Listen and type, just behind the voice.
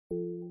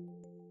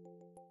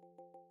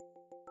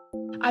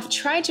I've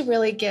tried to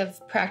really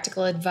give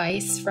practical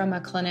advice from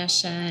a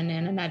clinician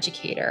and an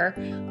educator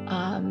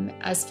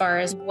as far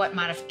as what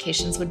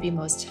modifications would be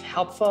most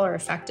helpful or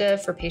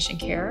effective for patient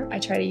care. I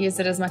try to use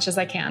it as much as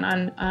I can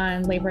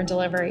on labor and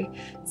delivery.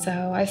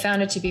 So I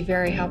found it to be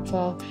very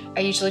helpful.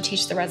 I usually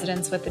teach the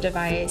residents with the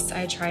device.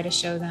 I try to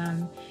show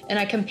them, and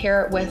I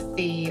compare it with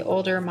the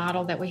older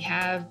model that we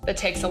have. It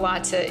takes a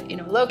lot to,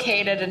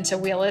 locate it and to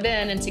wheel it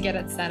in and to get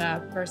it set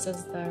up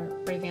versus the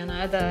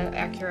RIVANNA, the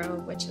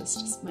Accuro, which is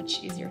just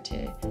much easier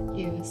to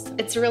use.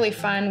 It's really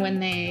fun when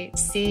they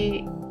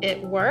see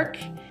it work.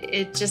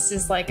 It just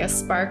is like a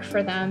spark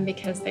for them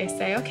because they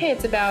say, okay,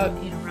 it's about,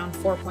 around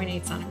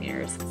 4.8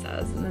 centimeters, it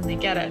says, and then they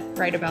get it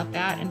right about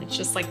that. And it's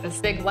just like this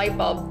big light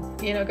bulb,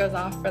 goes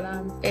off for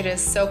them. It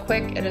is so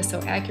quick, it is so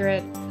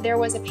accurate. There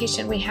was a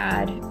patient we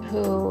had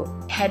who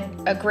had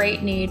a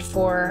great need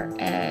for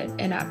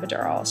an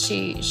epidural.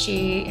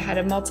 She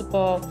had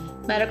multiple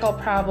medical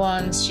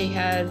problems. She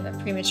had a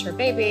premature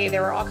baby.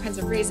 There were all kinds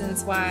of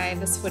reasons why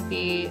this would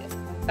be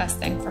the best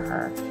thing for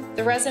her.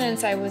 The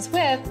residents I was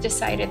with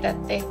decided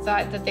that they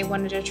thought that they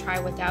wanted to try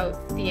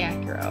without the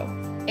Accuro.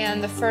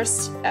 And the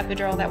first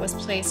epidural that was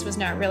placed was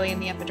not really in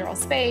the epidural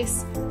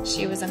space.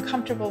 She was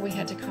uncomfortable, we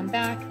had to come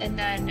back. And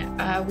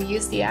then we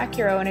used the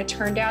Accuro, and it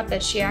turned out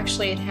that she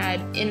actually had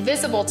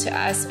invisible to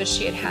us, but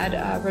she had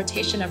a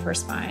rotation of her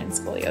spine,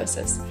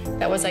 scoliosis,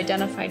 that was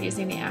identified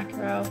using the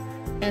Accuro.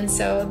 And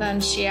so then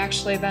she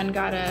actually then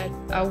got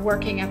a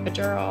working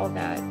epidural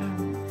that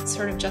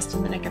sort of just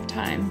in the nick of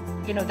time.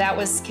 That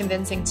was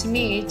convincing to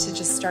me to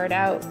just start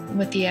out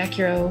with the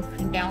Accuro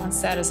and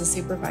balance that as a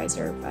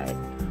supervisor. But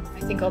I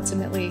think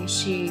ultimately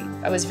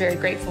I was very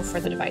grateful for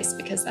the device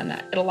because then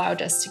it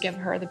allowed us to give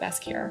her the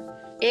best care.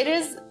 It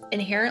is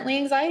inherently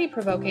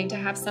anxiety-provoking to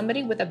have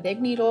somebody with a big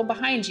needle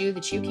behind you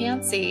that you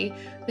can't see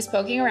who's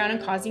poking around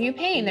and causing you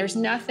pain. There's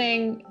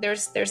nothing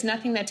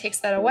that takes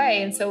that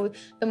away. And so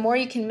the more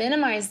you can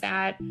minimize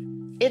that,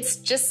 it's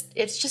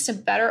just a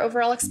better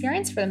overall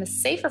experience for them. It's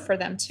safer for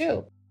them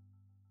too.